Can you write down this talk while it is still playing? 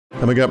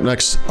Coming up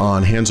next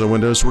on Hands on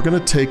Windows, we're going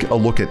to take a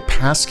look at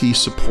passkey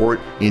support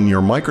in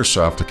your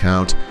Microsoft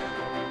account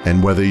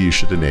and whether you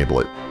should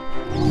enable it.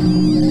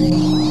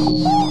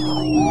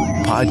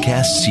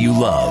 Podcasts you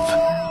love.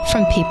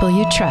 From people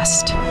you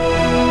trust.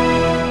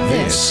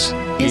 This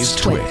is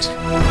TWiT.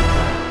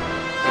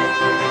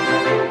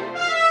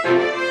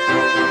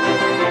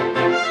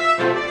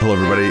 Hello,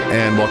 everybody,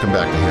 and welcome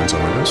back to Hands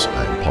on Windows.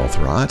 I'm Paul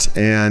Thurrott,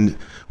 and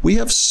we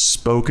have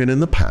spoken in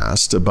the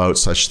past about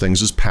such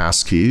things as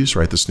passkeys,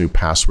 right? This new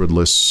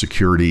passwordless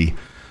security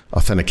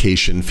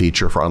authentication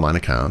feature for online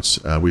accounts.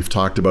 We've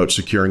talked about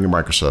securing your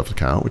Microsoft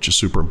account, which is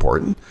super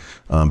important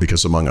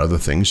because, among other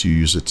things, you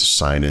use it to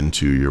sign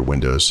into your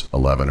Windows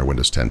 11 or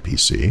Windows 10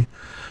 PC.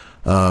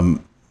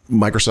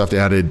 Microsoft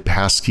added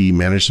passkey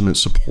management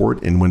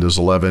support in Windows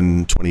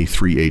 11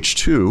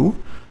 23H2.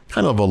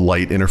 Kind of a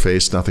light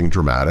interface, nothing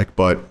dramatic,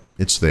 but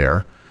it's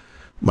there.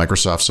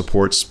 Microsoft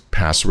supports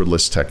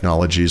passwordless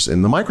technologies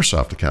in the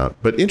Microsoft account.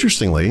 But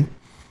interestingly,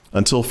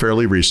 until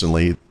fairly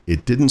recently,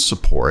 it didn't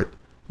support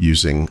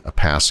using a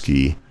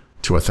passkey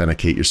to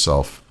authenticate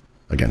yourself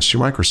against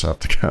your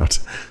Microsoft account.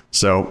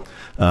 So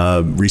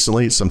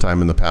recently, sometime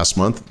in the past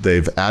month,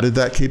 they've added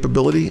that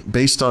capability.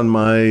 Based on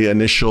my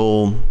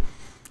initial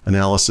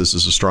analysis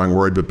is a strong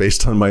word, but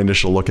based on my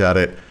initial look at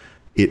it,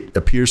 it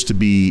appears to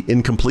be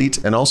incomplete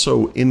and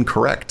also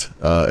incorrect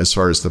as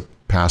far as the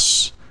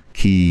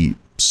passkey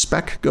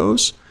spec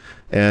goes.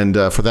 And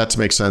for that to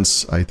make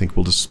sense, I think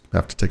we'll just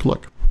have to take a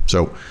look.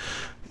 So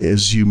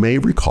as you may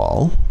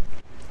recall,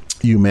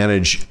 you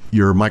manage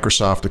your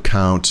Microsoft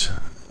account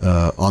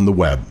on the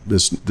web.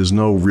 There's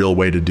no real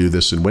way to do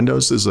this in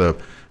Windows. There's a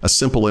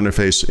simple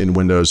interface in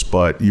Windows,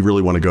 but you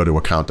really want to go to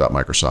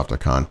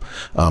account.microsoft.com.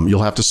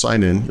 You'll have to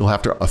sign in. You'll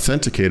have to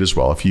authenticate as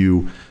well. If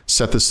you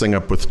set this thing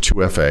up with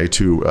 2FA,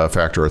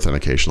 two-factor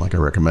authentication, like I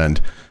recommend,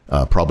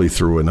 probably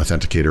through an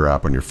authenticator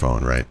app on your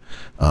phone, right?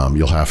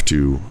 You'll have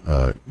to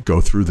go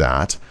through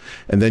that.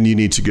 And then you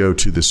need to go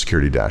to the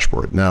security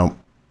dashboard. Now,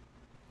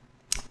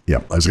 yeah,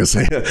 I was going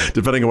to say,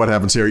 depending on what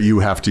happens here, you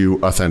have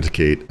to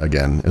authenticate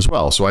again as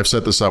well. So I've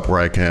set this up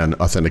where I can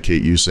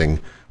authenticate using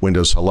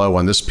Windows Hello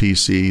on this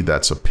PC.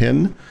 That's a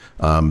PIN.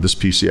 This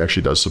PC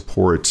actually does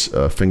support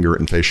finger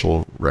and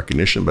facial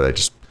recognition, but I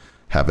just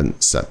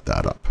haven't set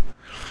that up.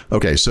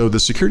 Okay, so the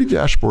security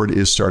dashboard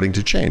is starting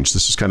to change.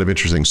 This is kind of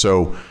interesting.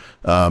 So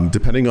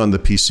depending on the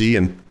PC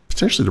and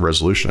potentially the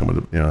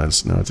resolution, I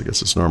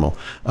guess it's normal.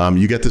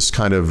 You get this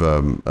kind of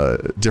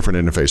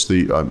different interface.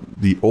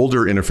 The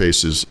older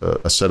interface is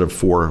a set of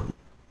 4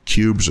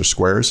 cubes or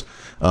squares,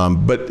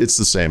 but it's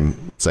the same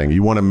thing.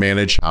 You want to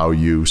manage how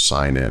you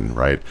sign in,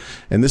 right?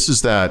 And this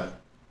is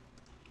that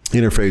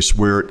interface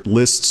where it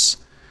lists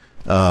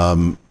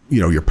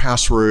your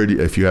password,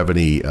 if you have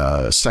any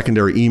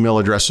secondary email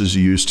addresses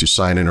you use to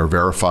sign in or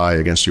verify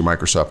against your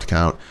Microsoft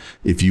account.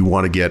 If you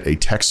want to get a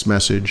text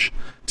message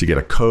to get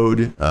a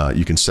code,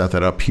 you can set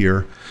that up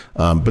here.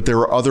 But there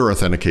are other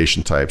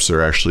authentication types that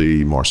are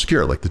actually more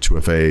secure, like the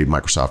 2FA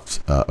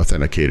Microsoft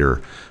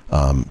Authenticator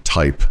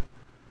type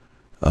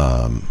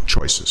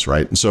choices,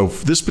 right? And so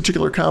for this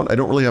particular account, I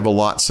don't really have a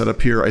lot set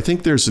up here. I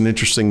think there's an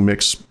interesting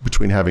mix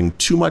between having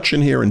too much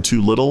in here and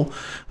too little.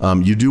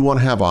 You do want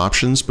to have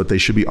options, but they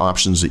should be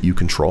options that you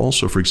control.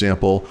 So for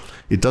example,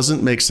 it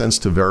doesn't make sense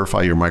to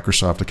verify your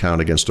Microsoft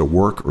account against a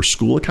work or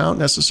school account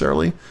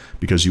necessarily,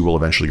 because you will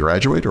eventually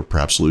graduate or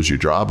perhaps lose your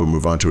job or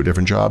move on to a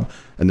different job,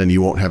 and then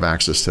you won't have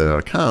access to that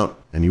account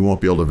and you won't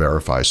be able to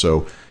verify.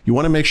 So you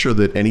want to make sure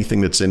that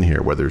anything that's in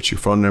here, whether it's your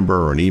phone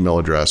number or an email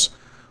address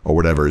or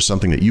whatever, is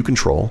something that you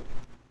control,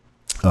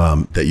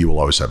 that you will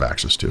always have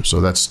access to. So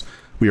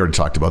we already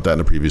talked about that in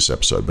a previous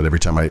episode, but every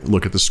time I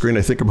look at the screen,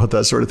 I think about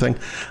that sort of thing.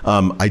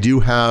 I do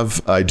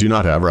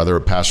not have a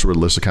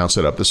passwordless account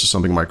set up. This is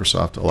something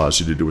Microsoft allows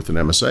you to do with an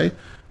MSA,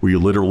 where you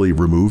literally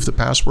remove the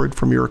password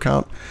from your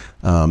account.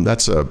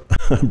 That's a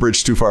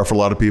bridge too far for a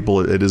lot of people.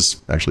 It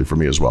is actually for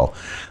me as well.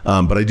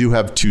 But I do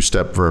have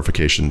 2-step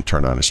verification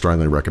turned on. I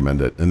strongly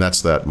recommend it. And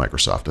that's that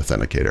Microsoft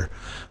Authenticator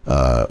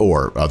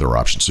or other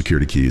options,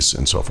 security keys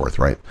and so forth,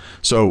 right?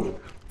 So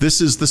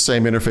this is the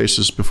same interface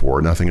as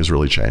before. Nothing has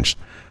really changed.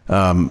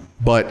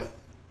 But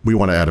we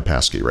want to add a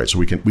passkey, right? So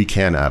we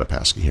can add a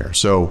passkey here.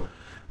 So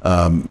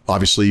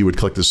obviously you would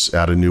click this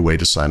add a new way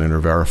to sign in or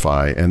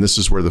verify. And this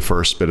is where the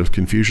first bit of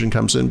confusion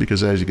comes in,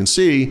 because as you can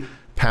see,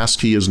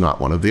 passkey is not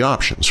one of the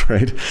options,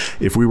 right?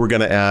 If we were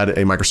going to add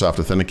a Microsoft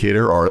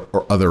Authenticator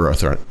or other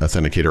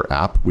Authenticator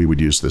app, we would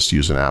use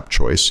an app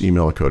choice.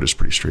 Email code is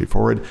pretty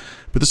straightforward.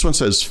 But this one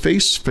says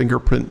face,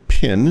 fingerprint,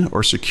 PIN,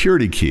 or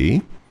security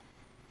key.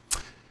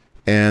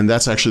 And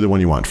that's actually the one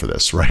you want for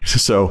this, right?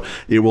 So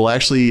it will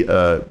actually,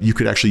 you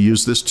could actually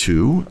use this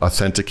to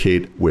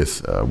authenticate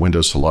with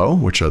Windows Hello,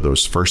 which are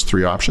those first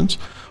 3 options,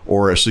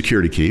 or a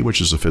security key, which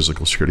is a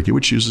physical security key,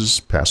 which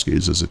uses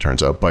passkeys as it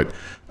turns out. But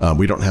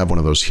we don't have one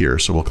of those here,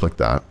 so we'll click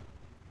that.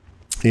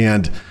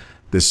 And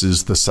this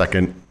is the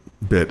second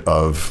bit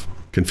of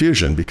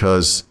confusion,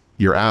 because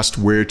you're asked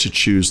where to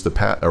choose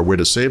where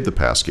to save the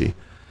passkey.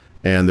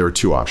 And there are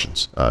 2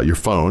 options. Your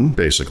phone,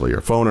 basically,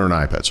 your phone or an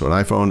iPad. So an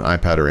iPhone,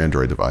 iPad, or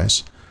Android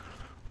device.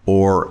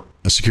 or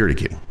a security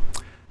key.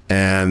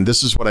 And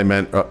this is what I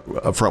meant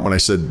up front when I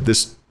said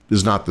this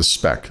is not the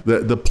spec.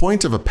 The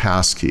point of a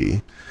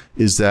passkey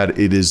is that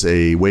it is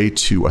a way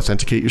to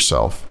authenticate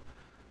yourself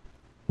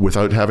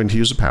without having to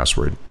use a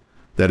password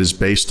that is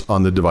based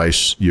on the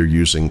device you're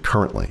using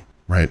currently,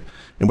 right?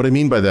 And what I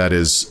mean by that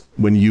is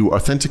when you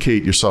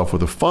authenticate yourself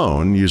with a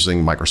phone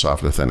using Microsoft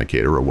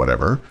Authenticator or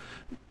whatever,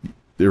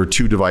 there are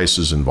two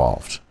devices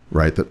involved,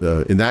 right?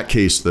 In that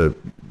case, the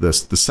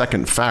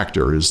second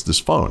factor is this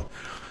phone.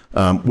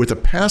 With a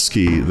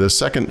passkey, the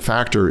second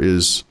factor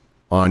is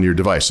on your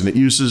device, and it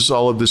uses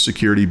all of the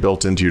security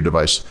built into your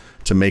device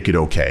to make it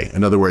okay.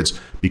 In other words,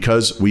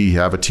 because we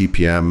have a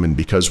TPM and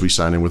because we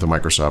sign in with a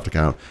Microsoft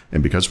account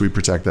and because we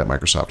protect that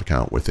Microsoft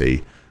account with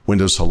a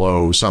Windows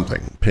Hello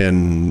something,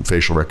 PIN,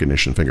 facial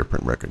recognition,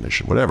 fingerprint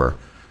recognition, whatever,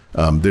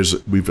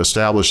 we've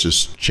established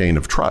this chain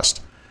of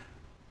trust.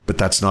 But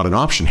that's not an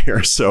option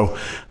here. So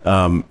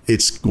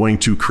it's going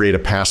to create a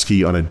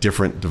passkey on a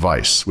different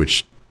device,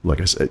 which,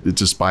 like I said, it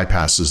just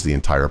bypasses the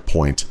entire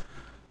point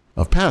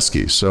of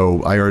passkeys.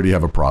 So I already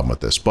have a problem with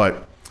this,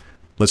 but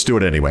let's do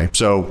it anyway.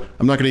 So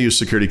I'm not going to use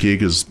security key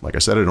because, like I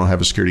said, I don't have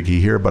a security key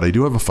here, but I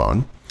do have a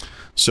phone.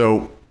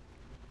 So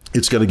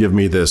it's going to give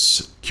me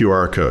this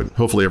QR code.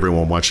 Hopefully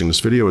everyone watching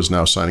this video is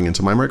now signing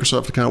into my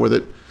Microsoft account with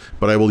it,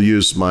 but I will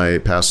use my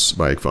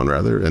phone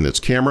and its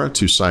camera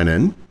to sign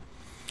in.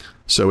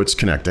 So it's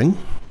connecting.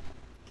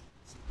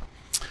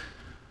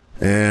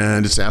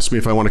 And it's asked me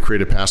if I want to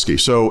create a passkey.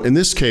 So in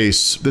this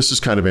case, this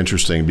is kind of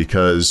interesting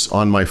because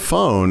on my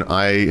phone,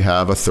 I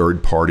have a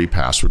third-party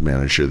password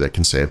manager that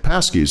can save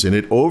passkeys, and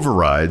it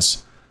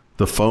overrides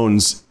the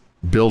phone's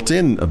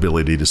built-in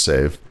ability to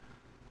save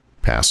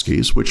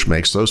passkeys, which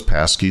makes those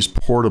passkeys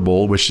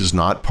portable, which is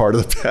not part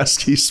of the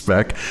passkey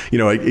spec. You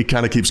know, it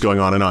kind of keeps going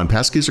on and on.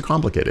 Passkeys are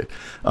complicated.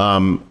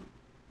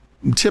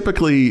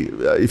 Typically,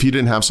 if you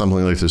didn't have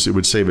something like this, it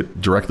would save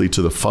it directly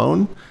to the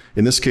phone.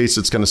 In this case,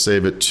 it's going to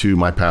save it to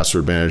my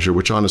password manager,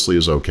 which honestly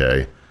is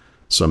okay.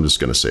 So I'm just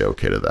going to say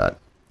okay to that.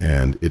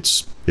 And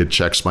it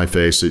checks my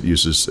face. It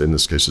uses, in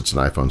this case, it's an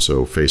iPhone,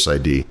 so Face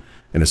ID.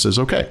 And it says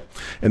okay.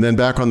 And then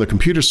back on the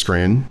computer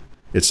screen,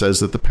 it says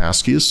that the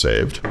passkey is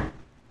saved.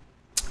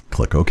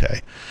 Click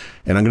OK.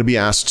 And I'm going to be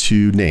asked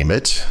to name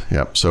it.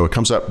 Yep. So it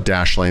comes up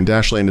Dashlane.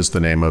 Dashlane is the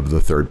name of the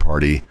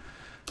third-party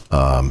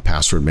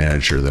password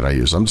manager that I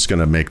use. I'm just going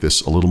to make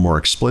this a little more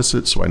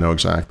explicit so I know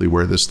exactly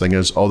where this thing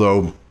is.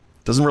 Although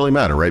it doesn't really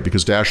matter, right?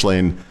 Because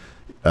Dashlane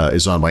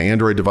is on my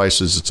Android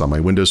devices. It's on my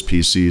Windows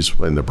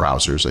PCs, in the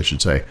browsers, I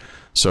should say.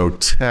 So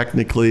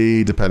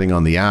technically, depending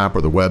on the app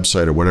or the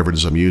website or whatever it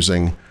is I'm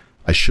using,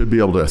 I should be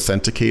able to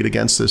authenticate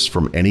against this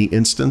from any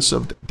instance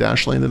of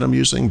Dashlane that I'm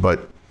using,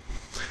 but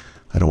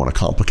I don't want to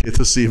complicate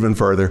this even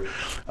further.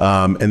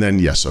 And then,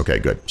 yes, okay,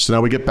 good. So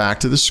now we get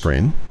back to the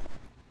screen.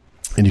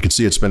 And you can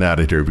see it's been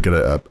added here. We've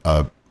got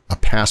a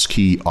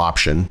passkey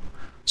option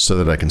so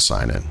that I can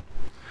sign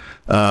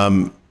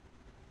in.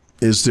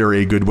 Is there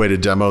a good way to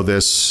demo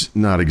this?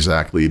 Not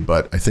exactly,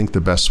 but I think the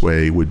best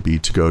way would be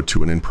to go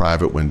to an in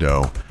private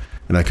window,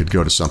 and I could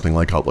go to something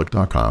like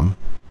Outlook.com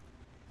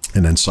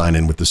and then sign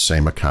in with the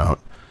same account.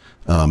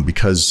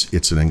 Because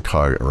it's an in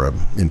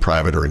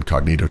private or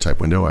incognito type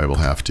window, I will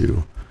have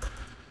to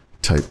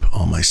type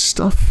all my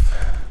stuff.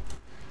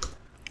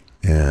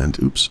 And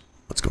oops,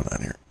 what's going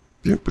on here?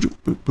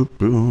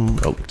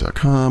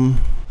 Outlook.com.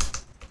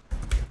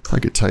 If I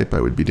could type, I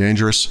would be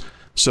dangerous.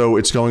 So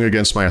it's going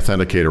against my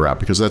Authenticator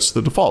app because that's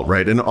the default,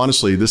 right? And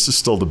honestly, this is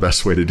still the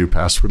best way to do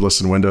passwordless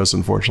in Windows,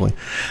 unfortunately.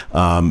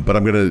 But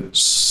I'm going to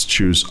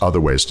choose other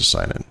ways to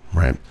sign in,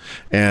 right?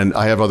 And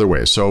I have other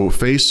ways. So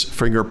face,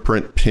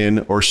 fingerprint,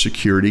 PIN, or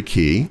security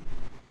key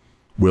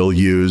will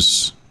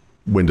use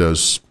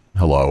Windows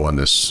Hello on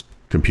this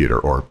computer,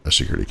 or a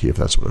security key if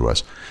that's what it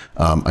was.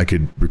 I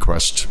could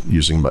request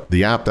using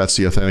the app, that's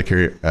the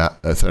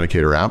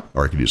Authenticator app,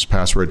 or I could use a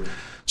password.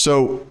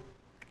 So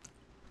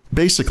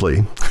basically,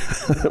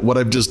 what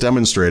I've just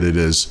demonstrated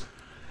is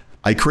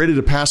I created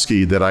a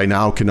passkey that I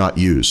now cannot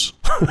use,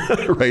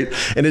 right?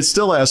 And it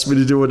still asks me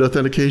to do an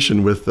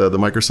authentication with the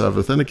Microsoft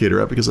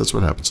Authenticator app because that's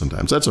what happens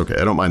sometimes. That's okay,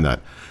 I don't mind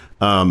that.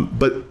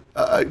 But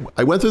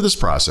I went through this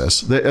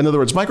process. In other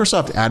words,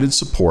 Microsoft added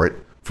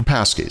support for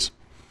passkeys.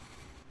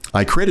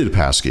 I created a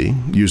passkey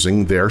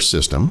using their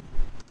system,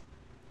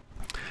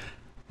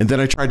 and then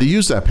I tried to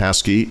use that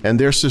passkey, and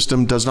their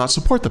system does not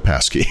support the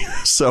passkey.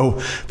 So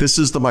this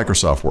is the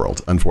Microsoft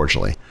world,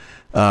 unfortunately.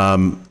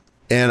 And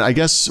I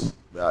guess,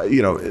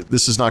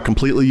 this is not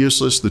completely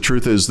useless. The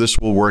truth is this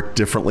will work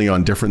differently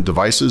on different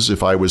devices.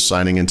 If I was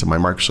signing into my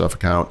Microsoft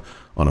account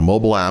on a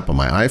mobile app on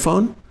my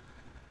iPhone,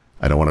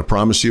 I don't want to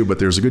promise you, but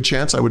there's a good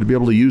chance I would be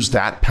able to use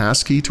that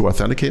passkey to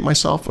authenticate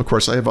myself. Of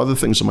course, I have other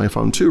things on my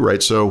phone too,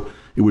 right? So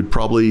it would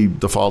probably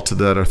default to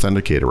that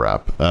Authenticator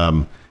app.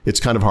 It's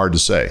kind of hard to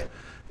say.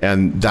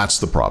 And that's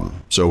the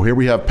problem. So here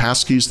we have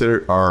passkeys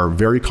that are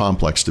very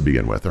complex to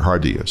begin with. They're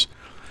hard to use.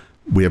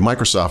 We have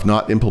Microsoft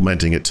not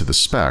implementing it to the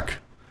spec.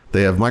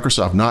 They have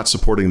Microsoft not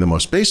supporting the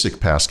most basic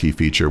passkey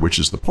feature, which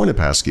is the point of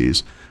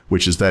passkeys,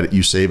 which is that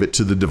you save it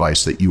to the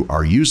device that you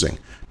are using.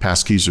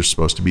 Passkeys are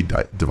supposed to be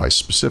device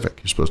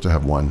specific. You're supposed to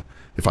have one.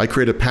 If I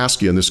create a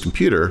passkey on this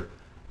computer,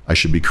 I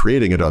should be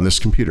creating it on this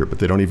computer, but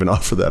they don't even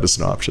offer that as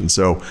an option.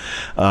 So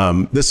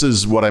this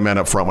is what I meant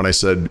up front when I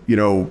said,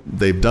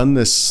 they've done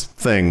this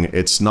thing.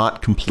 It's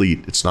not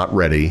complete. It's not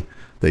ready.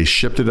 They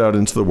shipped it out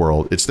into the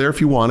world. It's there if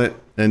you want it.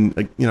 And,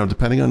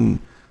 depending on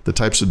the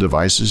types of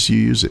devices you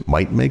use, it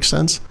might make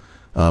sense.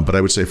 But I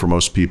would say for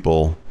most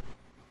people,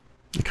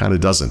 it kind of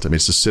doesn't. I mean,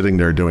 it's just sitting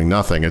there doing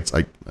nothing. It's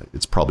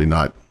probably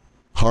not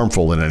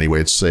harmful in any way.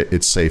 It's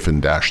safe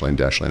in Dashlane.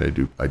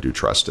 Dashlane I do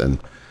trust. And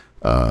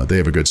they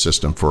have a good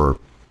system for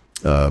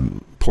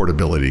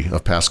portability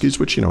of passkeys,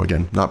 which,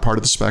 again, not part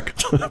of the spec,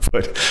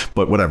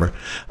 but whatever.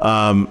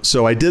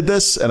 So I did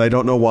this, and I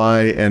don't know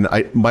why. And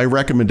my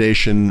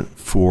recommendation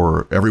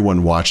for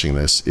everyone watching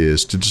this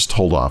is to just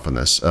hold off on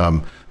this.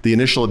 The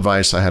initial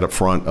advice I had up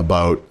front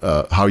about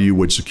how you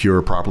would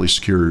properly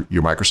secure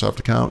your Microsoft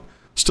account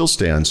still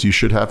stands. You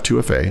should have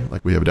 2FA,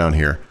 like we have down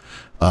here.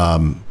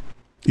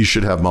 You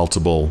should have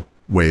multiple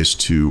ways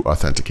to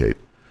authenticate.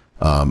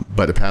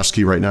 But a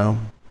passkey right now,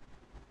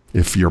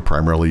 if you're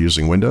primarily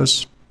using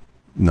Windows,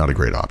 not a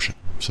great option.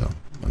 So,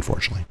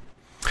 unfortunately.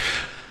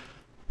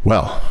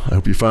 Well, I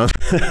hope you found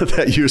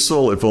that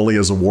useful, if only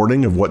as a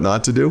warning of what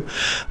not to do.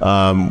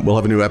 We'll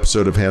have a new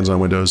episode of Hands on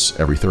Windows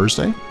every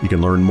Thursday. You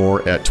can learn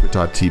more at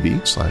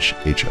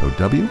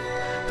twit.tv/HOW.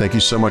 Thank you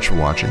so much for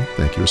watching.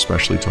 Thank you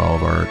especially to all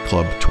of our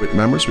Club TWiT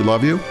members. We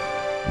love you.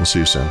 We'll see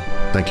you soon.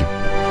 Thank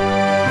you.